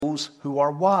those who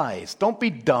are wise. Don't be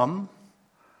dumb.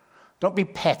 Don't be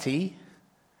petty.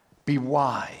 Be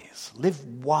wise. Live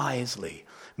wisely.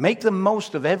 Make the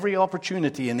most of every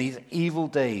opportunity in these evil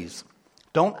days.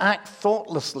 Don't act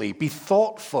thoughtlessly. Be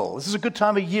thoughtful. This is a good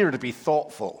time of year to be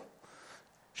thoughtful.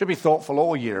 Should be thoughtful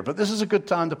all year, but this is a good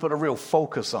time to put a real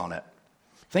focus on it.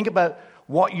 Think about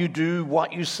what you do,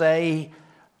 what you say,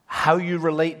 how you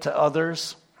relate to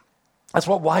others. That's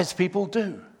what wise people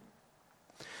do.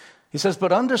 He says,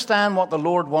 but understand what the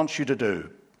Lord wants you to do.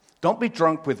 Don't be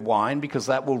drunk with wine, because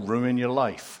that will ruin your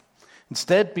life.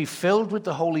 Instead, be filled with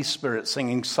the Holy Spirit,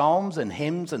 singing psalms and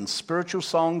hymns and spiritual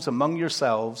songs among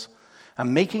yourselves,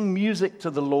 and making music to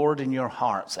the Lord in your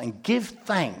hearts. And give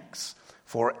thanks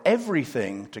for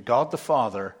everything to God the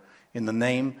Father in the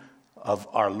name of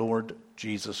our Lord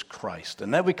Jesus Christ.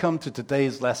 And then we come to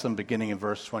today's lesson beginning in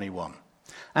verse 21.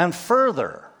 And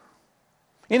further,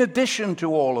 in addition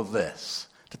to all of this,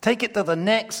 to take it to the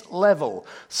next level,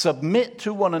 submit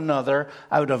to one another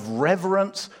out of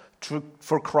reverence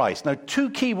for Christ. Now, two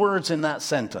key words in that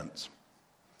sentence.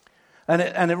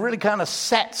 And it really kind of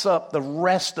sets up the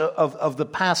rest of the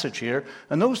passage here.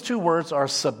 And those two words are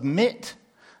submit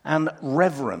and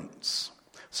reverence.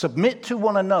 Submit to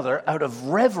one another out of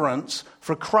reverence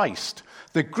for Christ.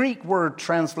 The Greek word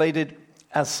translated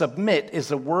as submit is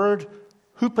the word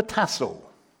hupotasso.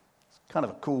 It's kind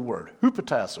of a cool word.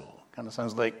 Hupotasso. Kind of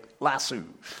sounds like lasso.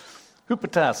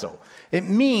 Hupotasso. It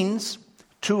means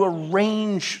to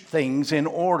arrange things in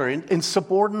order, in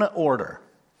subordinate order.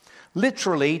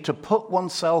 Literally, to put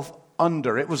oneself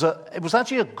under. It was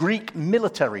actually a Greek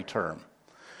military term.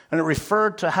 And it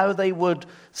referred to how they would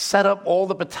set up all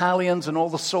the battalions and all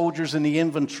the soldiers in the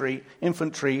infantry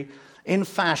in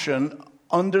fashion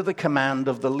under the command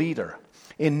of the leader.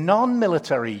 In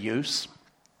non-military use,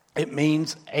 it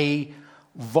means a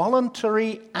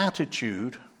voluntary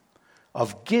attitude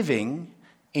of giving,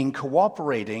 in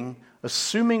cooperating,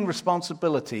 assuming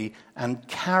responsibility, and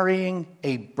carrying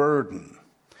a burden.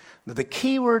 Now, the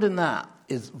key word in that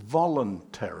is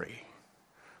voluntary.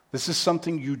 This is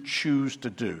something you choose to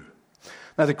do.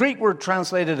 Now, the Greek word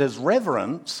translated as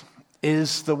reverence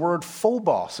is the word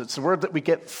phobos. It's the word that we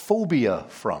get phobia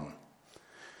from.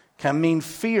 Can mean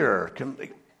fear.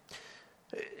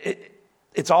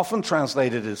 It's often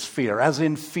translated as fear, as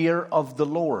in fear of the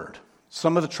Lord.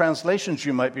 Some of the translations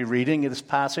you might be reading in this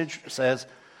passage says,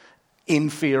 in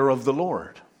fear of the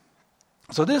Lord.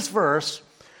 So this verse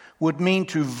would mean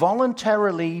to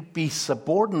voluntarily be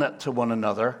subordinate to one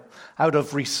another out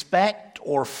of respect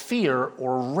or fear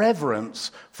or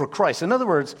reverence for Christ. In other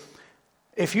words,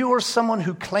 if you are someone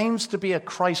who claims to be a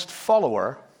Christ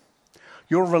follower,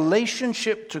 your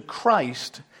relationship to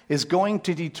Christ is going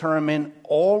to determine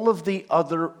all of the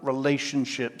other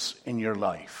relationships in your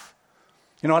life.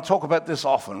 You know, I talk about this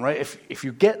often, right? If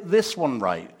you get this one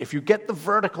right, if you get the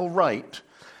vertical right,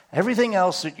 everything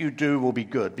else that you do will be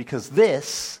good, because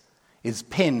this is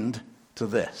pinned to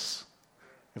this.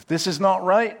 If this is not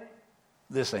right,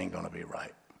 this ain't going to be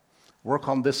right. Work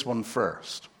on this one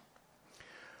first.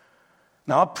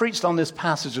 Now, I preached on this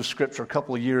passage of Scripture a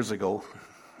couple of years ago,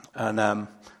 and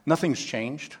nothing's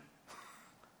changed.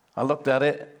 I looked at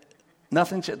it.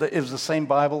 It was the same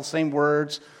Bible, same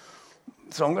words.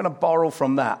 So I'm going to borrow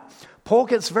from that. Paul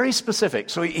gets very specific.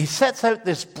 So he sets out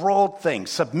this broad thing.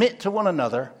 Submit to one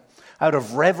another out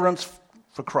of reverence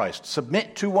for Christ.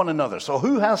 Submit to one another. So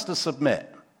who has to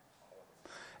submit?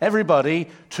 Everybody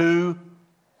to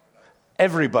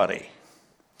everybody.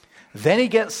 Then he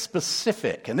gets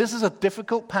specific. And this is a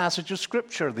difficult passage of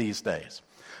Scripture these days.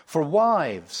 For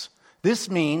wives, this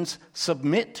means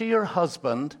submit to your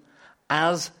husband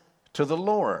as to the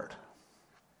Lord.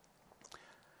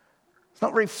 It's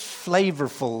not very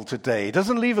flavorful today. It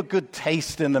doesn't leave a good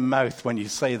taste in the mouth when you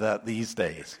say that these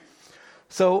days.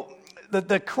 So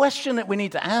the question that we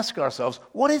need to ask ourselves,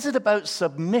 what is it about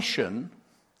submission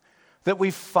that we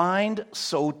find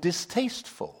so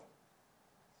distasteful?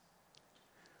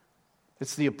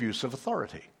 It's the abuse of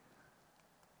authority.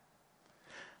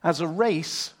 As a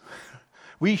race,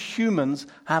 we humans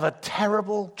have a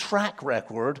terrible track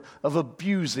record of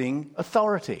abusing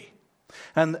authority.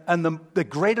 And the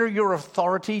greater your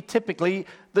authority, typically,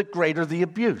 the greater the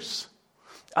abuse.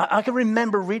 I can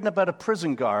remember reading about a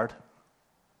prison guard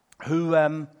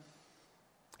who,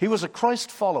 he was a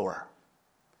Christ follower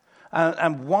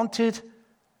and wanted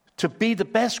to be the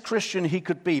best Christian he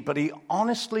could be, but he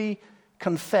honestly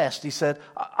confessed, he said,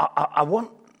 I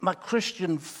want my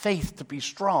Christian faith to be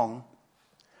strong.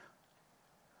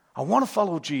 I want to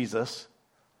follow Jesus,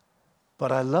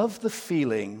 but I love the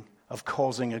feeling of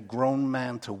causing a grown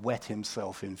man to wet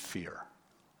himself in fear.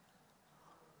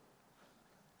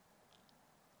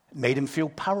 It made him feel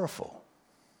powerful.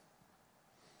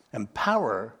 And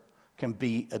power can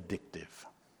be addictive.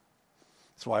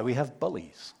 That's why we have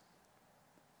bullies.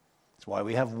 That's why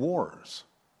we have wars.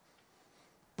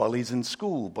 Bullies in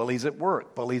school, bullies at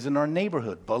work, bullies in our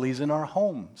neighborhood, bullies in our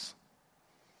homes.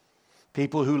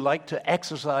 People who like to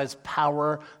exercise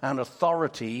power and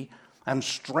authority and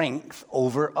strength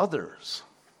over others.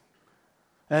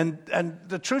 And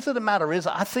the truth of the matter is,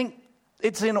 I think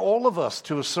it's in all of us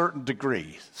to a certain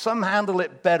degree. Some handle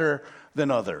it better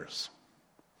than others.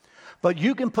 But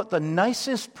you can put the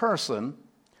nicest person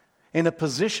in a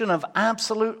position of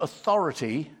absolute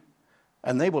authority,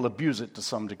 and they will abuse it to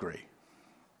some degree.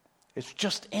 It's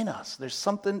just in us. There's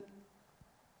something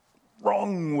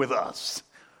wrong with us.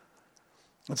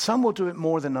 And some will do it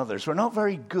more than others. We're not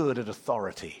very good at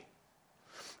authority.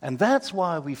 And that's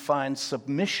why we find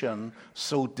submission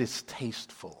so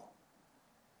distasteful.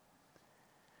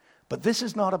 But this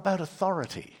is not about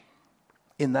authority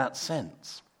in that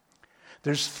sense.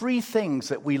 There's three things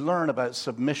that we learn about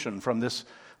submission from this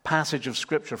passage of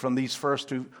Scripture, from these first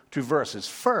two verses.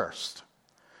 First,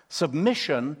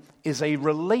 submission is a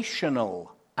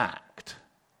relational act.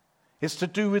 It's to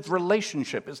do with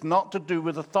relationship. It's not to do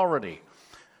with authority.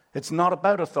 It's not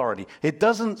about authority. It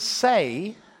doesn't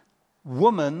say,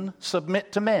 woman,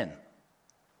 submit to men.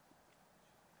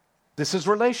 This is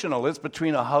relational. It's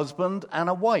between a husband and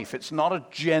a wife. It's not a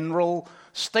general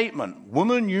statement.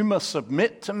 Woman, you must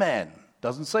submit to men.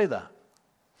 Doesn't say that.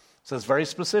 It says very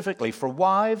specifically, for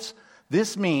wives,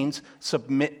 this means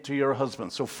submit to your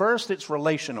husband. So first, it's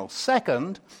relational.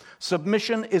 Second,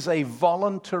 submission is a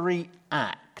voluntary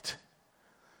act.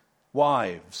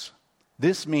 Wives,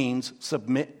 this means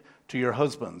submit to your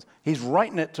husbands. He's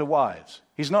writing it to wives.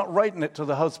 He's not writing it to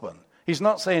the husband. He's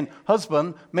not saying,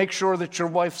 husband, make sure that your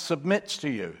wife submits to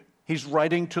you. He's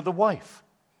writing to the wife.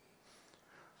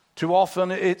 Too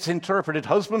often it's interpreted,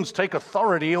 husbands, take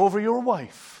authority over your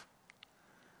wife.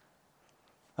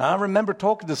 I remember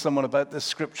talking to someone about this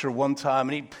scripture one time,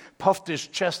 and he puffed his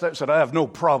chest out and said, I have no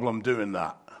problem doing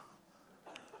that.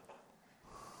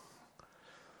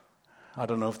 I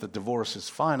don't know if the divorce is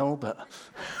final, but...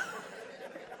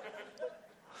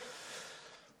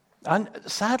 And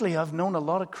sadly, I've known a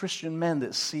lot of Christian men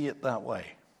that see it that way.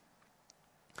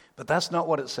 But that's not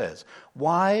what it says.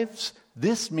 Wives,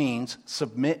 this means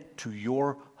submit to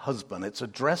your husband. It's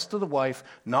addressed to the wife,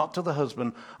 not to the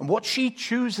husband. And what she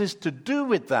chooses to do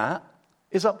with that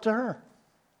is up to her.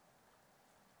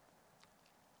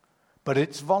 But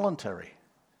it's voluntary.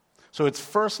 So it's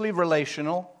firstly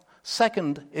relational.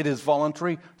 Second, it is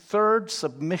voluntary. Third,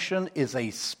 submission is a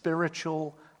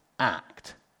spiritual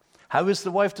act. How is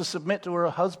the wife to submit to her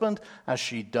husband? As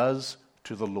she does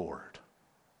to the Lord.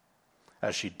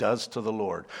 As she does to the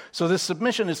Lord. So this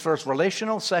submission is first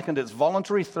relational, second it's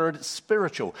voluntary, third it's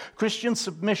spiritual. Christian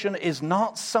submission is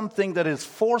not something that is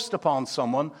forced upon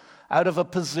someone out of a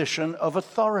position of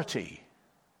authority.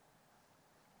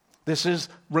 This is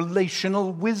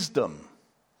relational wisdom.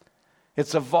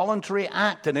 It's a voluntary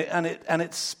act, and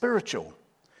it's spiritual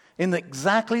in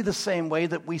exactly the same way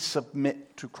that we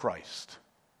submit to Christ.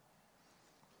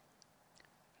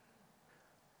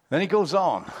 Then he goes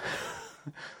on.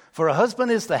 For a husband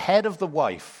is the head of the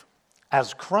wife,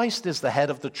 as Christ is the head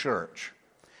of the church.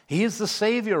 He is the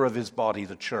Savior of his body,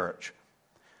 the church.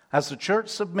 As the church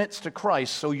submits to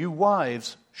Christ, so you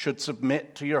wives should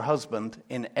submit to your husband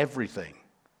in everything.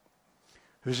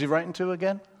 Who's he writing to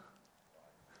again?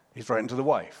 He's writing to the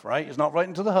wife, right? He's not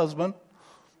writing to the husband.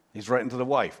 He's writing to the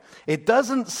wife. It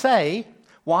doesn't say,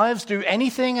 wives, do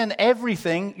anything and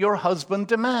everything your husband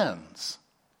demands.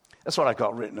 That's what I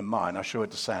got written in mine. I show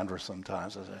it to Sandra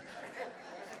sometimes. I say,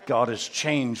 God has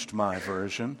changed my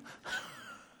version.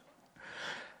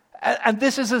 And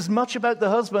this is as much about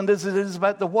the husband as it is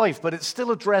about the wife, but it's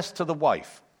still addressed to the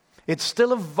wife. It's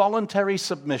still a voluntary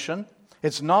submission.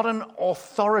 It's not an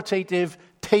authoritative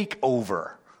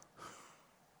takeover.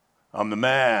 I'm the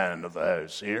man of the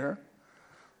house here.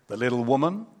 The little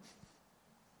woman,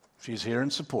 she's here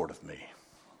in support of me.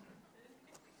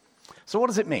 So what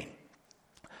does it mean?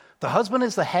 The husband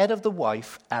is the head of the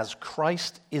wife as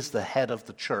Christ is the head of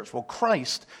the church. Well,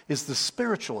 Christ is the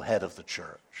spiritual head of the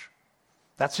church.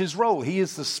 That's his role. He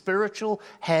is the spiritual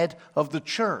head of the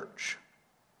church.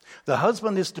 The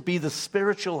husband is to be the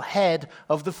spiritual head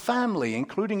of the family,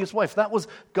 including his wife. That was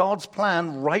God's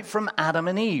plan right from Adam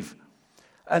and Eve.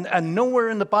 And nowhere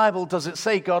in the Bible does it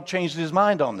say God changed his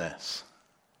mind on this.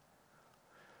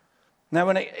 Now,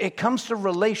 when it comes to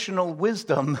relational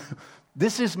wisdom,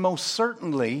 this is most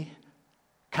certainly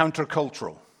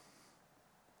countercultural.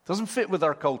 It doesn't fit with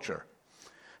our culture.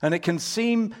 And it can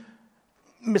seem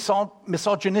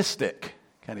misogynistic,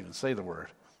 Can't even say the word.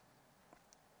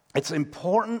 It's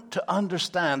important to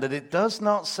understand that it does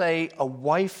not say a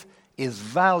wife is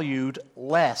valued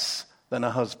less than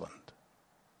a husband,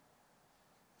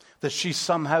 that she's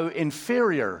somehow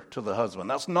inferior to the husband.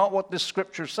 That's not what this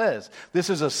scripture says. This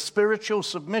is a spiritual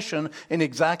submission in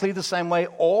exactly the same way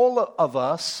all of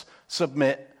us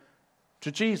submit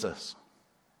to Jesus.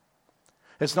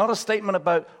 It's not a statement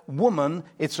about woman,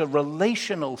 it's a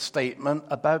relational statement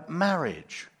about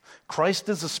marriage. Christ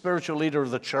is the spiritual leader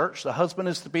of the church. The husband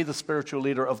is to be the spiritual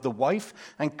leader of the wife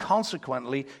and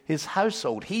consequently his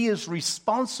household. He is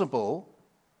responsible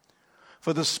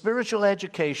for the spiritual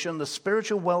education, the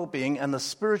spiritual well-being, and the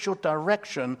spiritual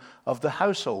direction of the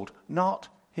household, not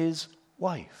his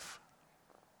wife.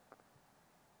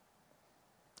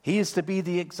 He is to be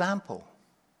the example.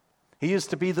 He is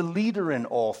to be the leader in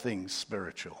all things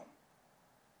spiritual.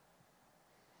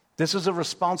 This is a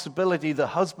responsibility the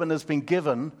husband has been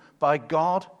given by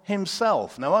God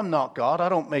himself. Now, I'm not God. I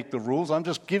don't make the rules. I'm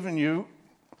just giving you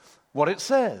what it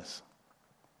says.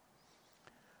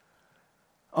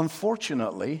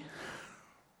 Unfortunately,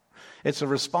 it's a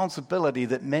responsibility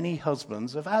that many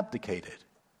husbands have abdicated.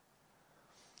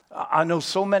 I know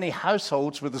so many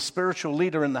households where the spiritual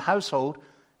leader in the household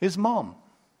is mom,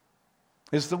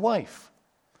 is the wife.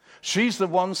 She's the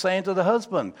one saying to the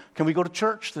husband, can we go to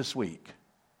church this week?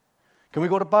 Can we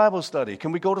go to Bible study?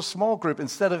 Can we go to small group?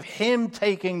 Instead of him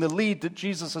taking the lead that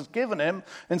Jesus has given him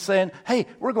and saying, hey,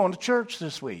 we're going to church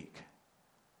this week.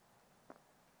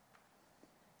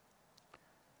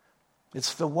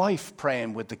 It's the wife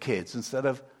praying with the kids instead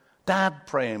of dad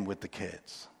praying with the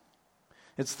kids.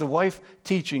 It's the wife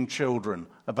teaching children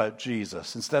about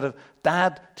Jesus instead of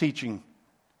dad teaching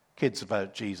kids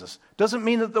about Jesus. Doesn't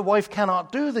mean that the wife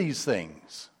cannot do these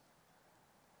things.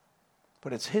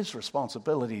 But it's his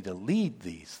responsibility to lead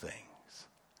these things.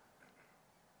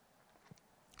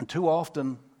 And too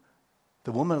often,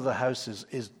 the woman of the house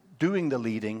is doing the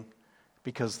leading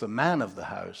because the man of the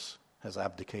house has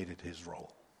abdicated his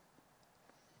role.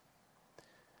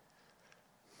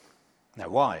 Now,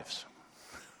 wives,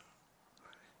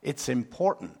 it's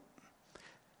important,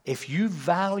 if you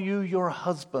value your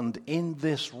husband in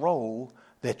this role,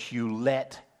 that you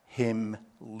let him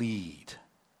lead.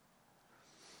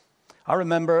 I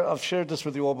remember, I've shared this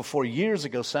with you all before, years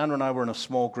ago, Sandra and I were in a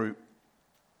small group,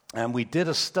 and we did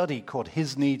a study called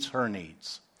His Needs, Her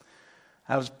Needs.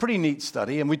 It was a pretty neat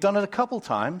study, and we'd done it a couple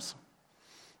times.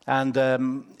 And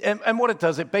what it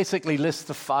does, it basically lists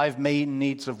the 5 main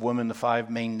needs of women, the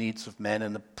 5 main needs of men,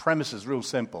 and the premise is real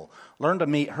simple. Learn to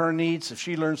meet her needs. If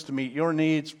she learns to meet your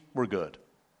needs, we're good.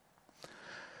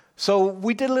 So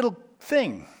we did a little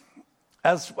thing.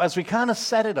 As we kind of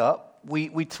set it up,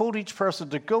 we told each person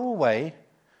to go away,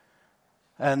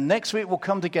 and next week we'll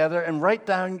come together and write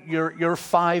down your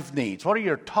 5 needs. What are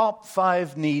your top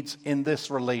 5 needs in this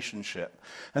relationship?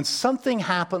 And something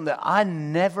happened that I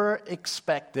never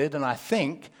expected, and I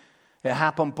think it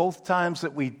happened both times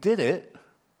that we did it.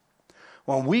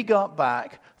 When we got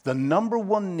back, the number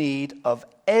 1 need of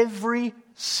every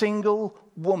single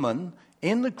woman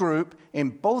in the group, in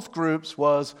both groups,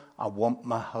 was, I want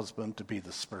my husband to be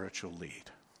the spiritual lead.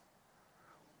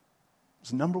 It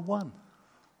was number 1.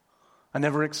 I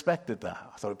never expected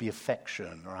that. I thought it'd be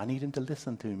affection, or I need him to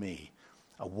listen to me.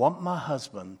 I want my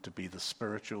husband to be the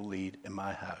spiritual lead in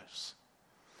my house.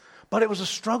 But it was a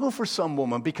struggle for some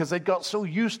women because they got so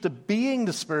used to being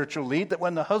the spiritual lead that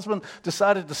when the husband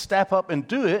decided to step up and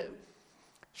do it,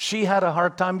 she had a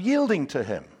hard time yielding to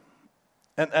him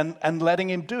and letting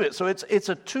him do it. So it's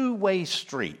a two-way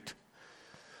street.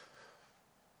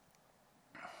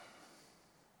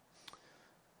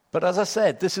 But as I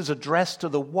said, this is addressed to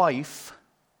the wife,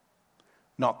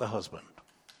 not the husband.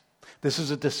 This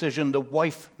is a decision the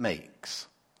wife makes.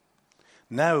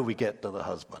 Now we get to the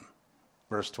husband.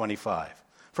 Verse 25.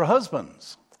 For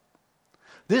husbands,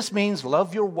 this means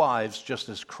love your wives just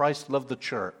as Christ loved the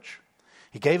church.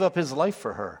 He gave up his life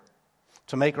for her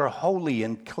to make her holy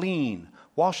and clean,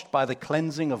 washed by the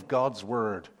cleansing of God's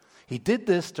word. He did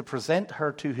this to present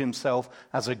her to himself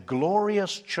as a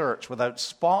glorious church without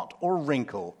spot or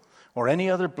wrinkle or any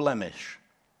other blemish.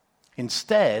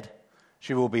 Instead,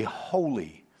 she will be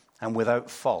holy and without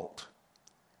fault.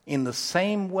 In the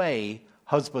same way,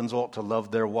 husbands ought to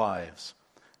love their wives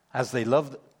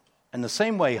in the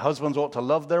same way, husbands ought to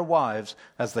love their wives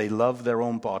as they love their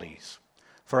own bodies.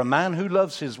 For a man who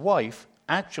loves his wife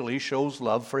actually shows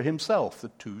love for himself. The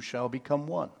two shall become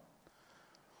one.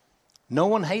 No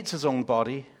one hates his own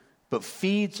body, but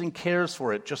feeds and cares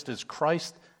for it, just as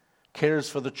Christ cares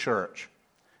for the church.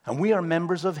 And we are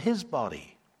members of his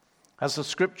body. As the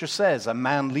scripture says, a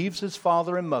man leaves his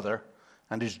father and mother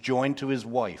and is joined to his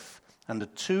wife, and the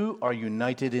two are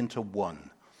united into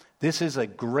one. This is a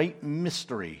great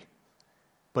mystery,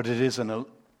 but it is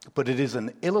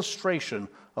an illustration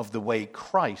of the way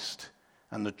Christ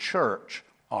and the church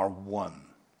are one.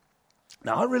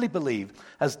 Now, I really believe,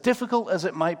 as difficult as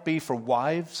it might be for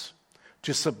wives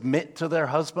to submit to their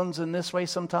husbands in this way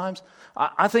sometimes,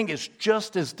 I think it's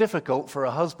just as difficult for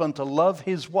a husband to love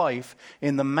his wife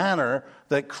in the manner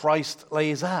that Christ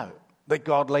lays out, that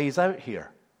God lays out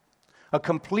here. A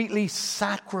completely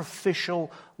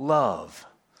sacrificial love.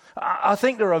 I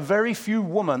think there are very few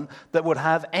women that would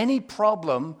have any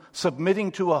problem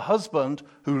submitting to a husband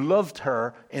who loved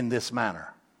her in this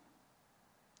manner.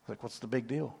 Like, what's the big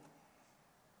deal?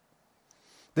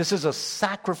 This is a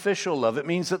sacrificial love. It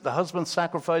means that the husband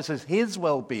sacrifices his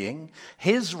well-being,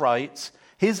 his rights,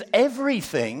 his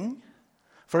everything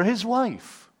for his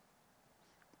wife.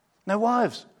 Now,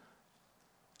 wives,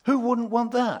 who wouldn't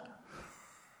want that?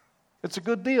 It's a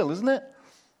good deal, isn't it?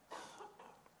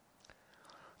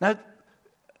 Now,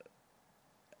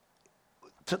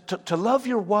 to love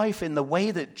your wife in the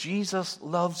way that Jesus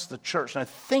loves the church. Now,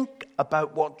 think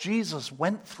about what Jesus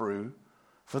went through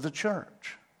for the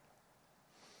church.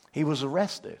 He was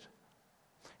arrested.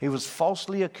 He was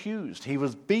falsely accused. He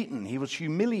was beaten. He was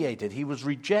humiliated. He was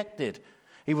rejected.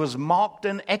 He was mocked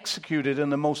and executed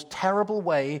in the most terrible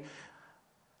way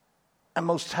and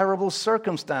most terrible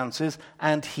circumstances,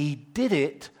 and he did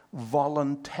it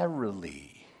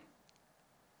voluntarily.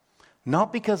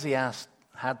 Not because he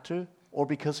had to or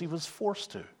because he was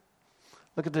forced to.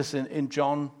 Look at this in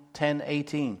John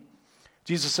 10:18.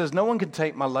 Jesus says, "No one can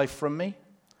take my life from me.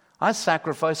 I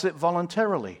sacrifice it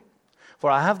voluntarily, for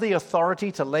I have the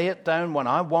authority to lay it down when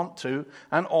I want to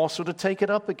and also to take it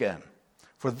up again.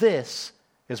 For this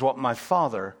is what my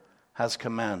Father has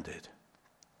commanded."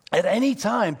 At any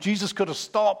time, Jesus could have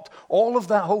stopped all of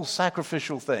that whole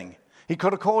sacrificial thing. He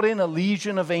could have called in a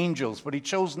legion of angels, but he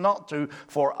chose not to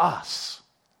for us.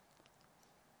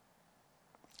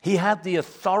 He had the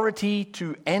authority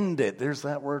to end it. There's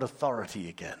that word authority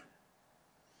again.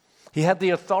 He had the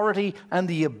authority and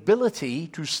the ability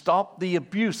to stop the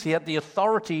abuse. He had the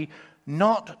authority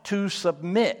not to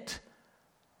submit.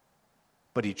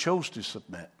 But he chose to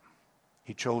submit.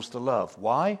 He chose to love.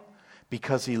 Why?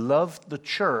 Because he loved the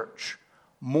church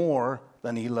more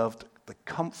than he loved the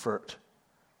comfort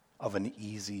of an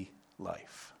easy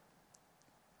life.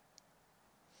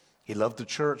 He loved the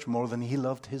church more than he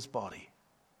loved his body.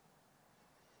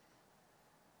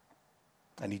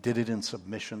 And he did it in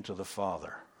submission to the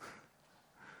Father.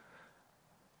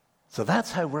 So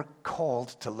that's how we're called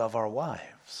to love our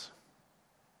wives.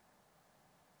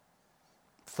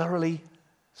 Thoroughly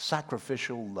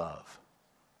sacrificial love.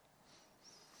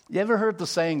 You ever heard the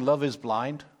saying, love is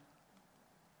blind?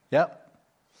 Yep.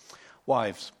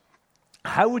 Wives,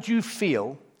 how would you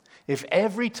feel if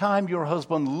every time your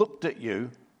husband looked at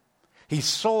you, he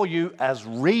saw you as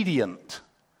radiant,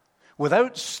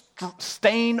 without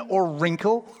stain or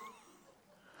wrinkle,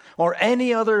 or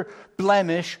any other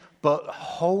blemish, but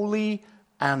holy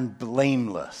and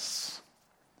blameless?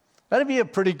 That'd be a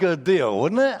pretty good deal,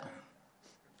 wouldn't it?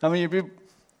 I mean,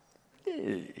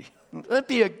 that'd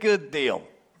be a good deal.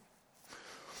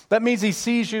 That means he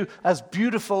sees you as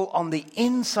beautiful on the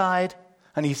inside,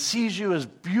 and he sees you as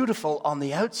beautiful on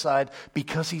the outside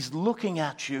because he's looking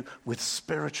at you with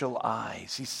spiritual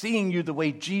eyes. He's seeing you the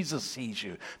way Jesus sees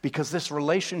you, because this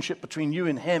relationship between you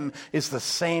and him is the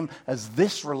same as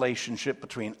this relationship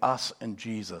between us and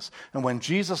Jesus. And when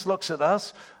Jesus looks at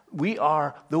us, we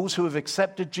are those who have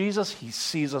accepted Jesus. He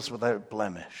sees us without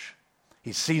blemish.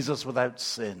 He sees us without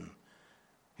sin.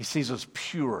 He sees us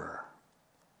pure.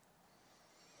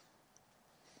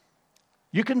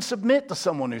 You can submit to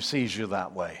someone who sees you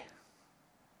that way.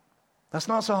 That's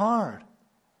not so hard.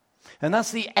 And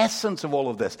that's the essence of all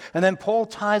of this. And then Paul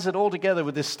ties it all together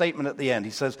with this statement at the end.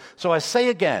 He says, "So I say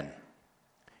again,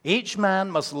 each man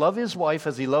must love his wife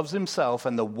as he loves himself,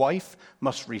 and the wife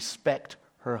must respect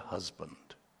her husband."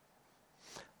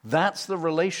 That's the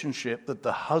relationship that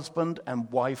the husband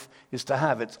and wife is to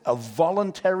have. It's a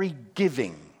voluntary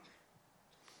giving.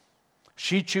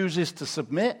 She chooses to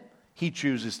submit. He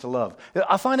chooses to love.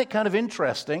 I find it kind of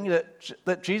interesting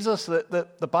that Jesus,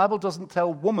 that the Bible doesn't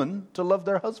tell women to love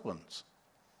their husbands.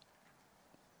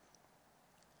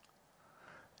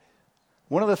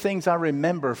 One of the things I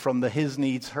remember from the his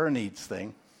needs, her needs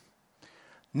thing,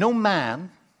 no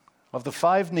man of the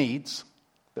 5 needs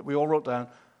that we all wrote down,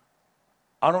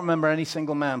 I don't remember any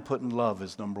single man putting love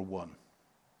as number 1.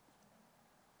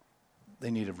 They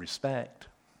needed respect.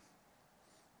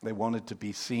 They wanted to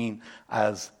be seen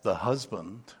as the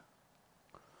husband.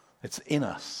 It's in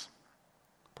us.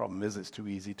 Problem is, it's too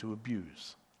easy to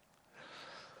abuse.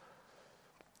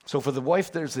 So for the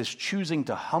wife, there's this choosing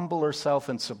to humble herself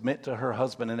and submit to her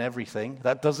husband in everything.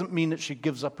 That doesn't mean that she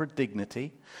gives up her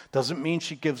dignity. Doesn't mean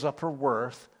she gives up her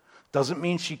worth. Doesn't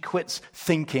mean she quits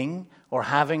thinking or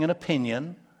having an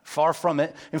opinion. Far from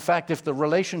it. In fact, if the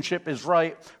relationship is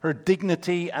right, her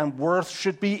dignity and worth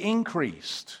should be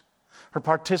increased. Her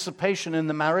participation in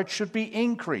the marriage should be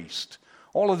increased.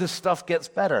 All of this stuff gets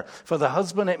better. For the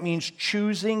husband, it means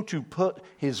choosing to put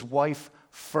his wife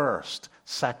first,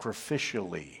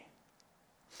 sacrificially,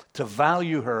 to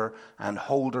value her and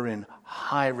hold her in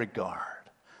high regard.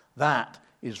 That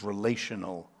is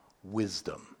relational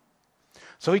wisdom.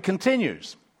 So he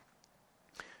continues,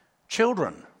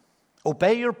 children,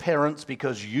 obey your parents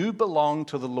because you belong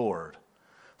to the Lord,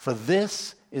 for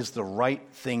this is the right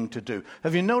thing to do.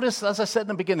 Have you noticed, as I said in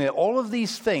the beginning, all of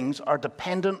these things are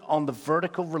dependent on the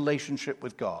vertical relationship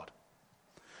with God.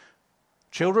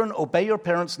 Children, obey your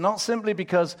parents not simply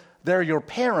because they're your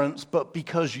parents, but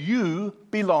because you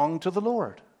belong to the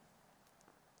Lord.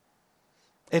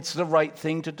 It's the right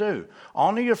thing to do.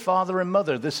 Honor your father and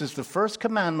mother. This is the first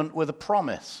commandment with a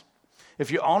promise.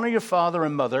 If you honor your father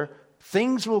and mother,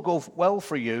 things will go well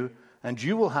for you, and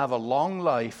you will have a long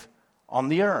life on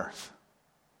the earth.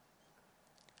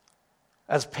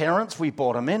 As parents, we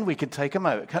brought them in, we could take them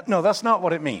out. No, that's not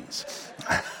what it means.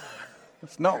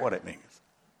 That's not what it means.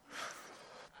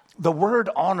 The word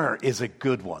honor is a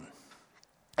good one.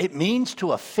 It means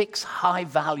to affix high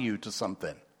value to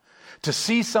something, to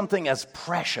see something as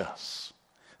precious.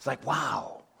 It's like,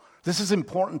 wow, this is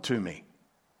important to me.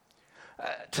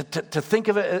 To think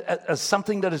of it as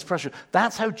something that is precious.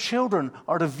 That's how children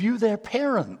are to view their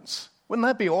parents. Wouldn't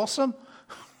that be awesome?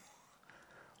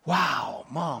 Wow,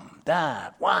 mom,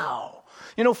 dad, wow.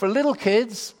 You know, for little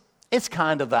kids, it's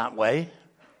kind of that way.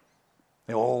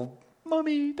 They all,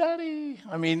 mommy, daddy.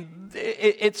 I mean,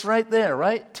 it's right there,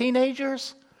 right?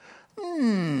 Teenagers?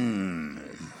 It's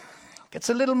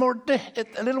a little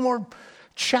more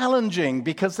challenging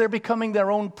because they're becoming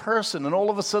their own person, and all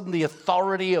of a sudden the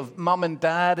authority of mom and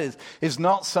dad is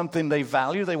not something they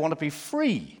value. They want to be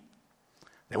free.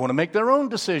 They want to make their own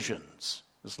decisions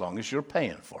as long as you're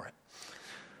paying for it.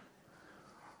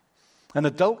 And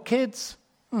adult kids?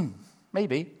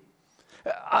 Maybe.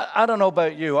 I don't know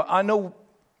about you. I know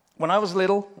when I was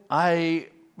little,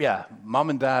 mom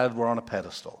and dad were on a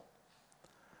pedestal.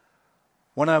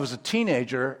 When I was a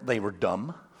teenager, they were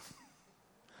dumb.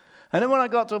 And then when I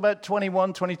got to about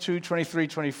 21, 22, 23,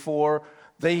 24,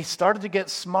 they started to get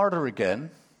smarter again.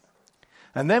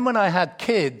 And then when I had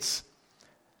kids,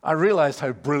 I realized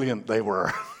how brilliant they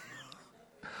were.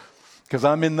 Because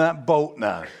I'm in that boat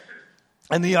now.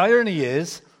 And the irony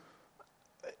is,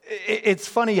 it's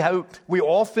funny how we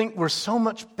all think we're so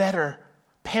much better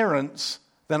parents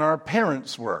than our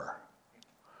parents were.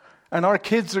 And our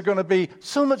kids are going to be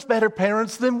so much better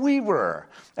parents than we were.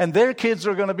 And their kids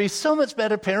are going to be so much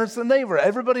better parents than they were.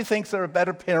 Everybody thinks they're a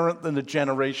better parent than the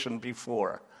generation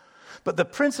before. But the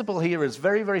principle here is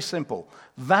very, very simple.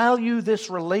 Value this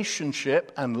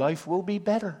relationship and life will be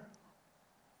better.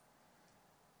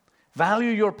 Value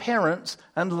your parents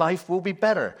and life will be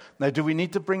better. Now, do we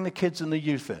need to bring the kids and the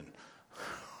youth in?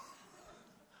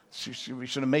 We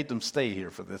should have made them stay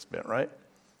here for this bit, right?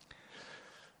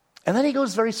 And then he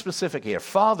goes very specific here.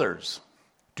 Fathers,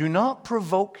 do not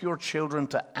provoke your children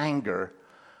to anger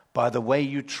by the way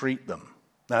you treat them.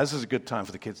 Now, this is a good time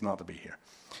for the kids not to be here.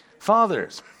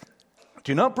 Fathers,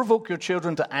 do not provoke your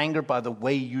children to anger by the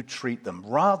way you treat them.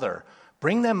 Rather,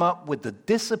 bring them up with the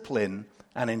discipline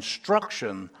and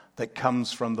instruction that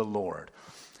comes from the Lord.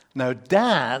 Now,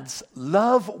 dads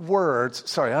love words.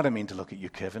 Sorry, I didn't mean to look at you,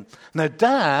 Kevin. Now,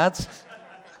 dads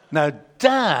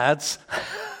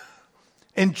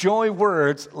enjoy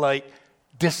words like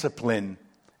discipline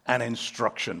and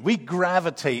instruction. We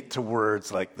gravitate to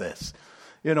words like this.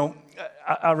 You know,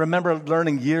 I remember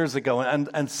learning years ago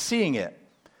and seeing it.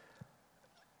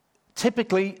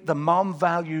 Typically, the mom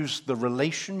values the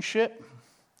relationship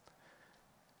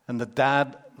and the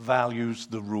dad values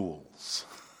the rules.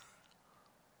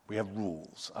 We have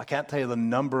rules. I can't tell you the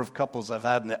number of couples I've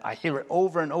had, and I hear it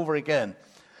over and over again.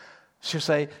 She'll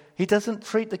say, he doesn't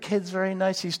treat the kids very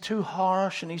nice. He's too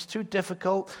harsh and he's too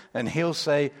difficult. And he'll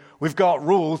say, we've got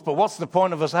rules, but what's the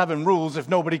point of us having rules if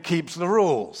nobody keeps the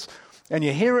rules? And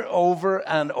you hear it over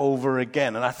and over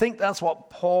again. And I think that's what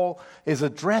Paul is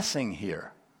addressing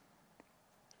here.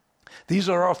 These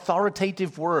are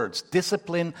authoritative words,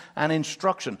 discipline and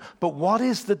instruction. But what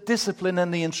is the discipline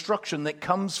and the instruction that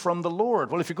comes from the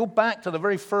Lord? Well, if you go back to the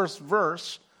very first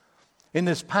verse in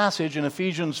this passage in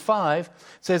Ephesians 5, it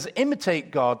says,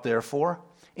 imitate God, therefore,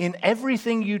 in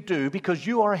everything you do because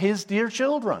you are his dear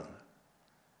children.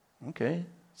 Okay,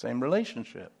 same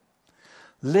relationship.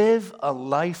 Live a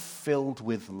life filled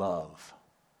with love.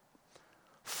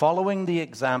 Following the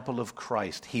example of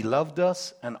Christ, he loved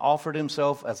us and offered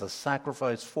himself as a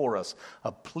sacrifice for us,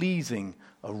 a pleasing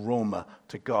aroma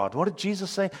to God. What did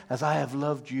Jesus say? As I have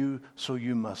loved you, so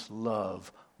you must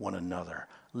love one another.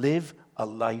 Live a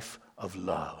life of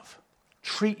love.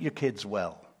 Treat your kids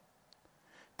well.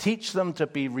 Teach them to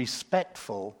be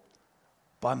respectful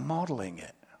by modeling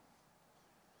it.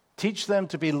 Teach them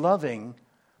to be loving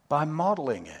by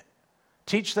modeling it.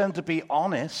 Teach them to be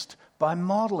honest by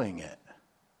modeling it.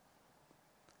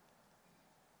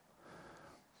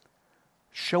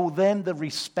 Show them the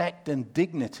respect and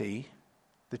dignity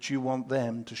that you want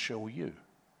them to show you.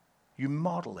 You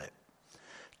model it.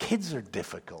 Kids are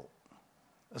difficult,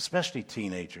 especially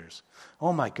teenagers.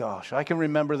 Oh my gosh, I can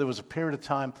remember there was a period of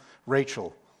time,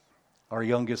 Rachel, our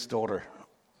youngest daughter,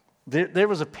 there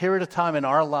was a period of time in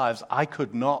our lives I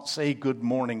could not say good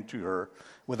morning to her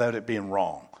without it being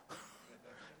wrong.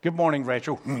 Good morning,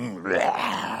 Rachel.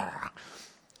 And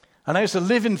I used to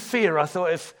live in fear. I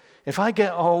thought, if I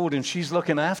get old and she's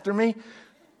looking after me,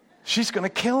 she's going to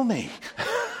kill me.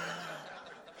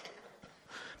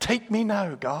 Take me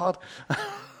now, God.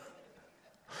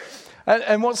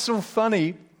 And what's so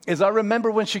funny is I remember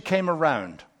when she came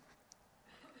around.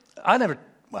 I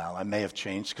may have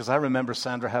changed because I remember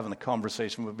Sandra having a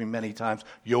conversation with me many times.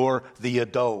 You're the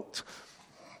adult.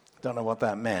 Don't know what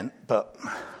that meant, but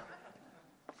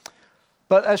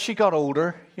as she got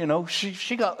older,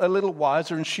 she got a little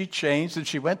wiser and she changed. And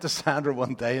she went to Sandra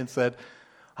one day and said,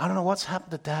 I don't know what's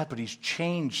happened to Dad, but he's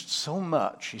changed so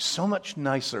much. He's so much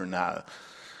nicer now.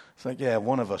 It's like, yeah,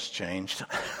 one of us changed.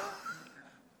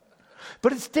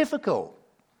 But it's difficult.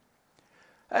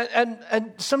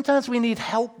 And sometimes we need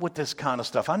help with this kind of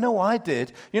stuff. I know I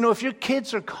did. If your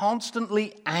kids are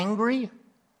constantly angry,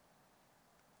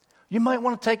 you might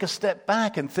want to take a step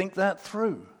back and think that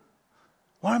through.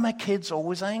 Why are my kids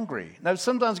always angry? Now,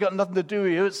 sometimes it's got nothing to do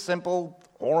with you. It's simple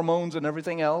hormones and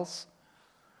everything else.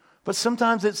 But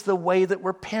sometimes it's the way that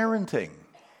we're parenting.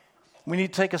 We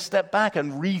need to take a step back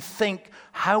and rethink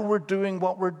how we're doing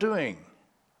what we're doing.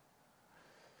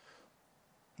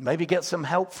 Maybe get some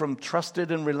help from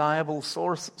trusted and reliable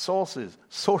sources.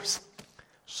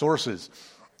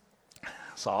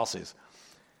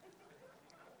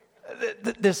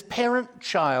 This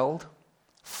parent-child,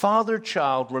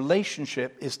 father-child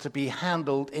relationship is to be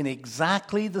handled in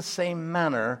exactly the same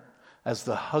manner as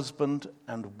the husband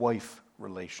and wife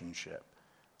relationship.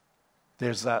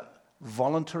 There's that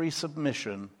voluntary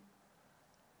submission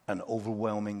and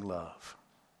overwhelming love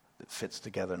that fits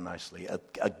together nicely,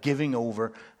 a giving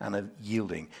over and a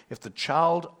yielding. If the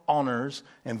child honors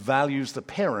and values the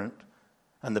parent,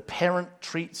 and the parent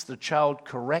treats the child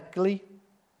correctly,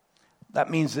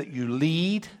 that means that you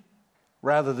lead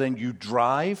rather than you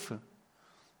drive.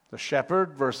 The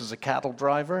shepherd versus a cattle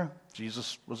driver.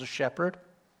 Jesus was a shepherd.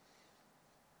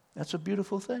 That's a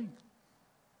beautiful thing,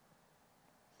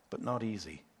 but not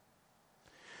easy.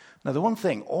 Now, the one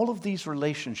thing all of these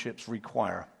relationships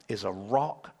require is a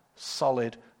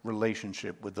rock-solid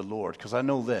relationship with the Lord. Because I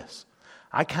know this.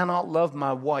 I cannot love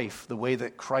my wife the way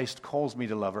that Christ calls me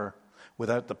to love her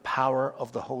without the power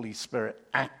of the Holy Spirit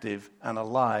active and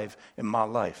alive in my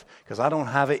life. Because I don't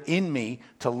have it in me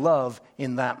to love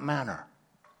in that manner.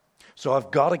 So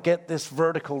I've got to get this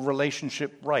vertical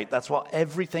relationship right. That's what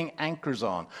everything anchors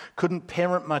on. Couldn't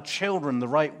parent my children the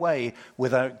right way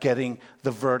without getting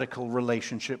the vertical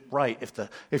relationship right.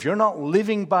 If you're not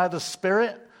living by the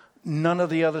Spirit, none of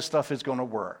the other stuff is going to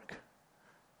work.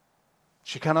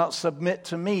 She cannot submit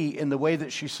to me in the way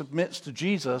that she submits to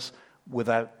Jesus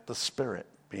without the Spirit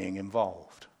being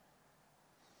involved.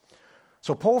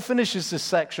 So Paul finishes this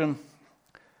section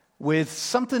with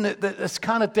something that's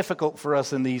kind of difficult for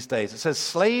us in these days. It says,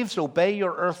 slaves, obey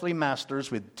your earthly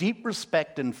masters with deep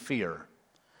respect and fear.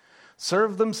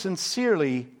 Serve them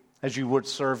sincerely as you would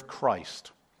serve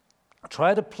Christ.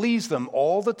 Try to please them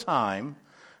all the time,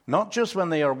 not just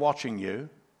when they are watching you.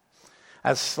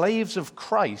 As slaves of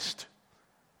Christ,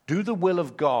 do the will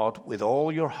of God with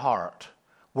all your heart.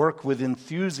 Work with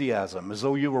enthusiasm as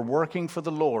though you were working for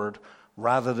the Lord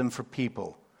rather than for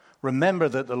people. Remember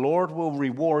that the Lord will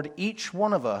reward each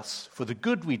one of us for the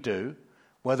good we do,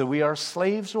 whether we are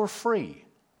slaves or free.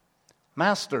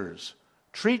 Masters,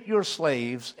 treat your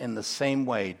slaves in the same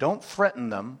way. Don't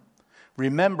threaten them.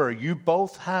 Remember, you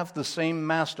both have the same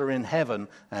master in heaven,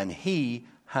 and he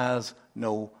has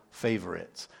no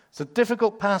favorites. It's a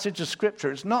difficult passage of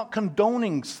Scripture. It's not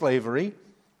condoning slavery,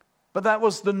 but that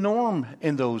was the norm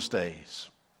in those days.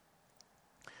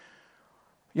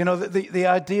 You know, the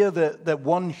idea that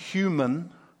one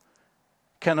human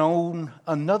can own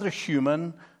another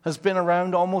human has been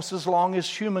around almost as long as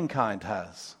humankind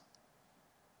has.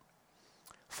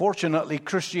 Fortunately,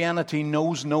 Christianity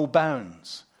knows no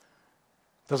bounds.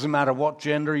 Doesn't matter what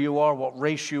gender you are, what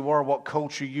race you are, what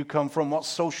culture you come from, what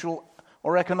social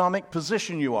or economic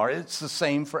position you are. It's the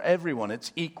same for everyone.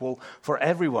 It's equal for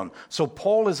everyone. So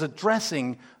Paul is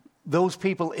addressing those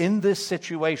people in this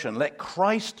situation. Let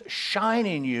Christ shine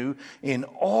in you in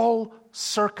all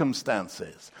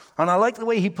circumstances. And I like the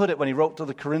way he put it when he wrote to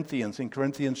the Corinthians in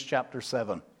Corinthians chapter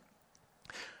 7.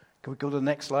 Can we go to the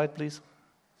next slide, please?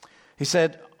 He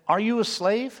said, are you a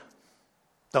slave?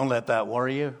 Don't let that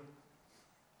worry you.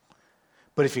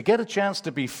 But if you get a chance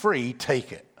to be free,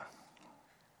 take it.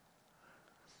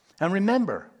 And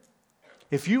remember,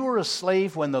 if you were a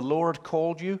slave when the Lord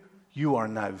called you, you are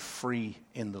now free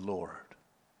in the Lord.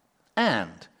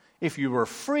 And if you were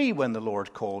free when the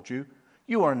Lord called you,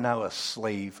 you are now a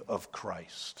slave of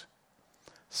Christ.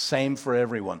 Same for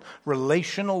everyone.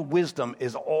 Relational wisdom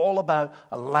is all about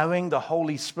allowing the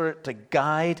Holy Spirit to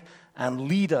guide and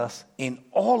lead us in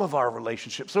all of our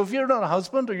relationships. So if you're not a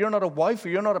husband, or you're not a wife, or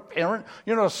you're not a parent,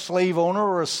 you're not a slave owner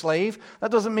or a slave, that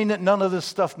doesn't mean that none of this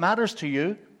stuff matters to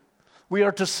you. We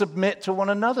are to submit to one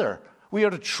another. We are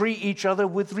to treat each other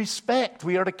with respect.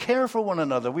 We are to care for one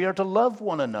another. We are to love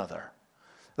one another.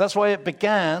 That's why it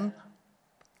began,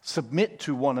 submit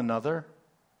to one another,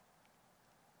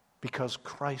 because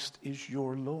Christ is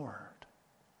your Lord.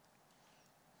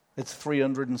 It's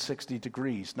 360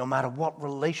 degrees. No matter what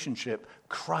relationship,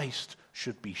 Christ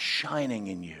should be shining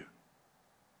in you.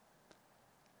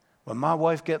 When my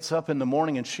wife gets up in the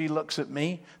morning and she looks at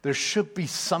me, there should be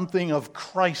something of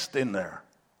Christ in there.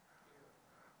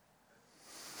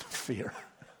 Fear.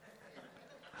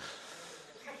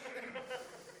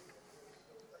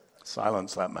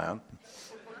 Silence that man.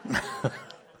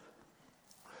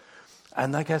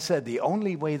 And like I said, the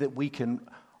only way that we can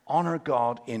honor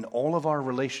God in all of our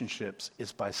relationships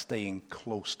is by staying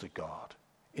close to God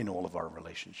in all of our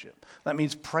relationships. That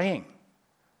means praying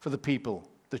for the people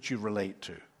that you relate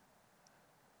to,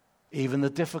 even the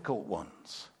difficult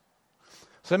ones.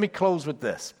 So let me close with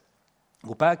this.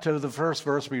 Go back to the first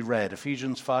verse we read,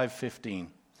 Ephesians 5:15.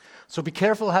 So be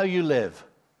careful how you live.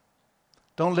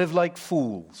 Don't live like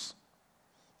fools,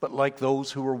 but like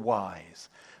those who are wise.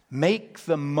 Make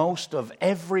the most of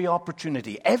every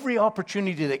opportunity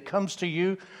that comes to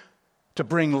you to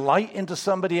bring light into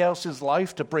somebody else's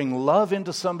life, to bring love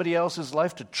into somebody else's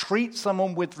life, to treat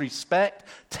someone with respect.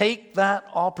 Take that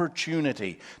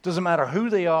opportunity. Doesn't matter who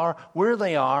they are, where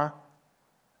they are,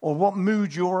 or what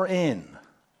mood you're in.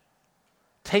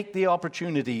 Take the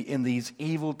opportunity in these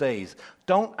evil days.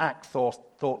 Don't act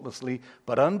thoughtlessly,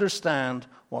 but understand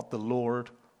what the Lord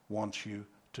wants you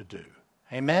to do.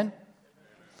 Amen?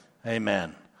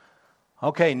 Amen.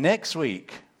 Okay, next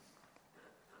week,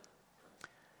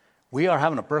 we are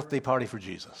having a birthday party for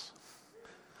Jesus.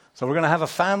 So we're going to have a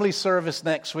family service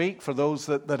next week for those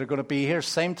that are going to be here,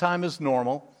 same time as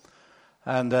normal.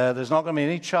 And there's not going to be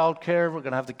any childcare. We're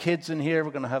going to have the kids in here. We're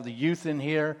going to have the youth in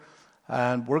here.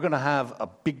 And we're going to have a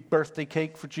big birthday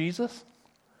cake for Jesus.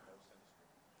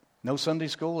 No Sunday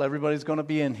school. Everybody's going to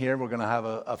be in here. We're going to have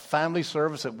a family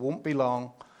service. It won't be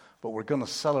long. But we're going to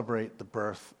celebrate the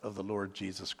birth of the Lord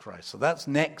Jesus Christ. So that's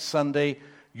next Sunday,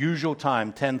 usual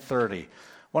time, 10:30.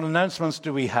 What announcements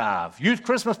do we have? Youth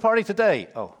Christmas party today.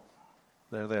 Oh,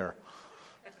 they're there.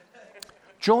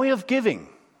 Joy of giving.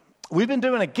 We've been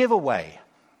doing a giveaway.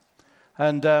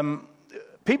 And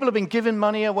people have been giving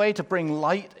money away to bring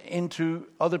light into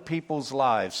other people's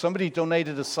lives. Somebody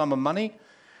donated a sum of money.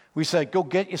 We said, go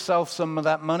get yourself some of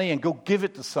that money and go give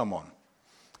it to someone.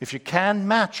 If you can,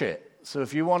 match it. So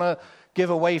if you want to give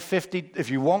away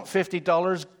if you want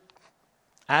 $50,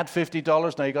 add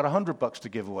 $50. Now you got $100 to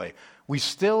give away. We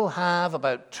still have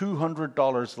about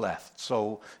 $200 left.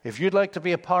 So if you'd like to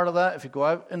be a part of that, if you go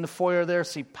out in the foyer there,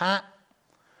 see Pat.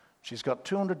 She's got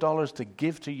 $200 to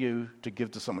give to you, to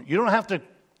give to someone. You don't have to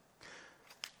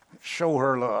show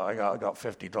her, look, I got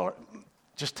 $50.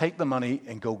 Just take the money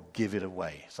and go give it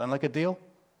away. Sound like a deal?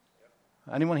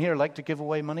 Anyone here like to give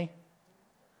away money?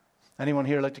 Anyone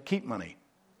here like to keep money?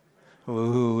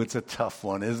 Ooh, it's a tough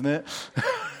one, isn't it?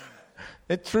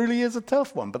 It truly is a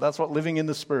tough one, but that's what living in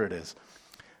the Spirit is.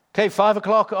 Okay, 5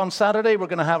 o'clock on Saturday, we're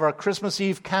going to have our Christmas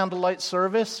Eve candlelight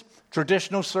service.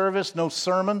 Traditional service, no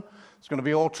sermon. It's going to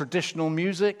be all traditional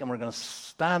music, and we're going to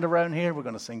stand around here. We're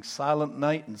going to sing Silent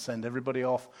Night and send everybody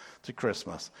off to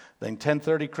Christmas. Then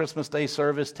 10:30 Christmas Day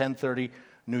service, 10:30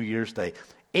 New Year's Day.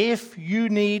 If you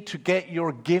need to get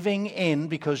your giving in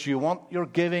because you want your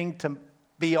giving to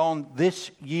be on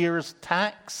this year's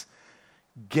tax,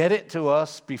 get it to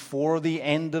us before the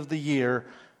end of the year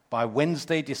by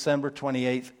Wednesday, December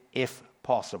 28th, if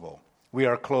possible. We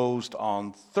are closed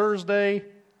on Thursday,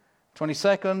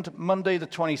 22nd, Monday the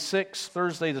 26th,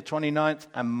 Thursday the 29th,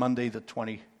 and Monday the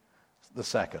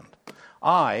 22nd.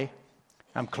 I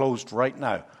am closed right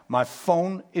now. My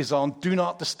phone is on Do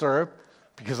Not Disturb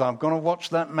because I'm going to watch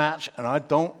that match and I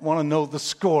don't want to know the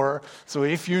score. So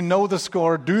if you know the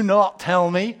score, do not tell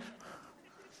me.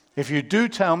 If you do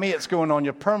tell me, it's going on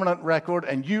your permanent record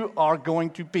and you are going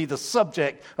to be the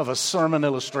subject of a sermon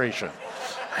illustration.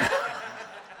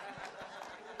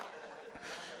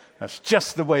 That's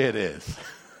just the way it is.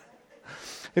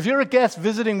 If you're a guest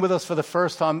visiting with us for the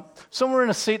first time, somewhere in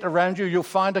a seat around you, you'll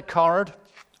find a card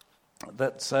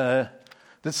that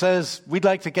says, we'd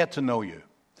like to get to know you.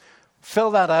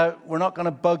 Fill that out. We're not going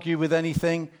to bug you with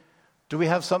anything. Do we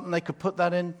have something they could put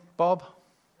that in, Bob?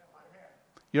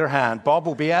 Your hand. Bob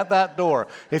will be at that door.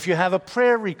 If you have a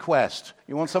prayer request,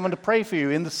 you want someone to pray for you,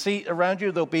 in the seat around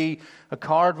you, there'll be a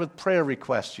card with prayer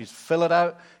requests. You fill it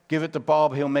out, give it to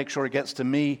Bob. He'll make sure it gets to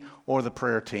me or the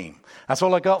prayer team. That's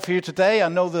all I got for you today. I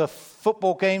know the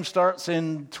football game starts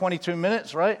in 22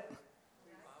 minutes, right?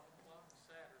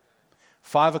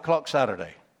 5 o'clock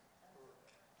Saturday.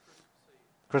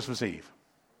 Christmas Eve.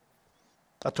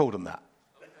 I told him that.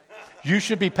 You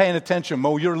should be paying attention,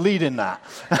 Mo. You're leading that.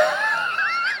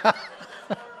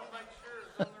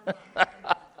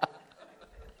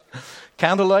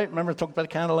 Candlelight. Remember I talked about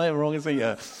candlelight? We're all going to say,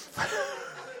 yeah.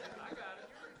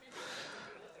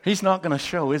 He's not going to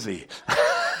show, is he?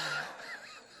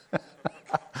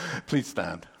 Please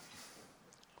stand.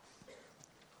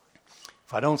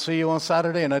 If I don't see you on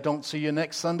Saturday and I don't see you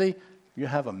next Sunday, you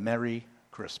have a Merry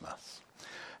Christmas.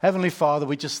 Heavenly Father,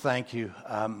 we just thank you.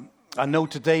 I know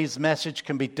today's message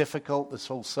can be difficult, this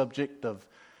whole subject of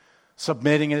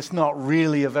submitting, and it's not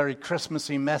really a very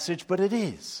Christmassy message, but it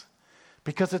is.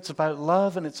 Because it's about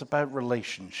love and it's about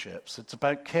relationships. It's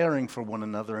about caring for one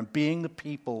another and being the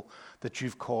people that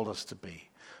you've called us to be.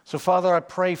 So, Father, I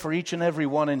pray for each and every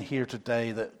one in here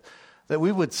today that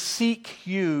we would seek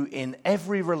you in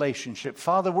every relationship.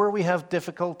 Father, where we have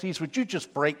difficulties, would you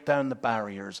just break down the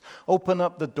barriers, open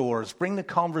up the doors, bring the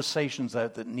conversations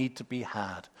out that need to be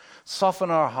had, soften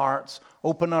our hearts,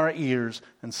 open our ears,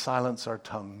 and silence our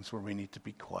tongues where we need to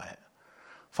be quiet.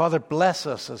 Father, bless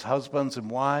us as husbands and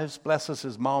wives, bless us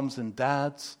as moms and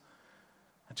dads,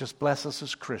 and just bless us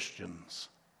as Christians,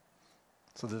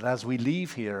 so that as we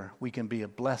leave here, we can be a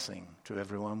blessing to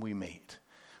everyone we meet.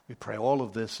 We pray all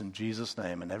of this in Jesus'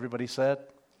 name. And everybody said,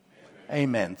 Amen.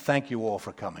 Amen. Thank you all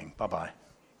for coming. Bye-bye.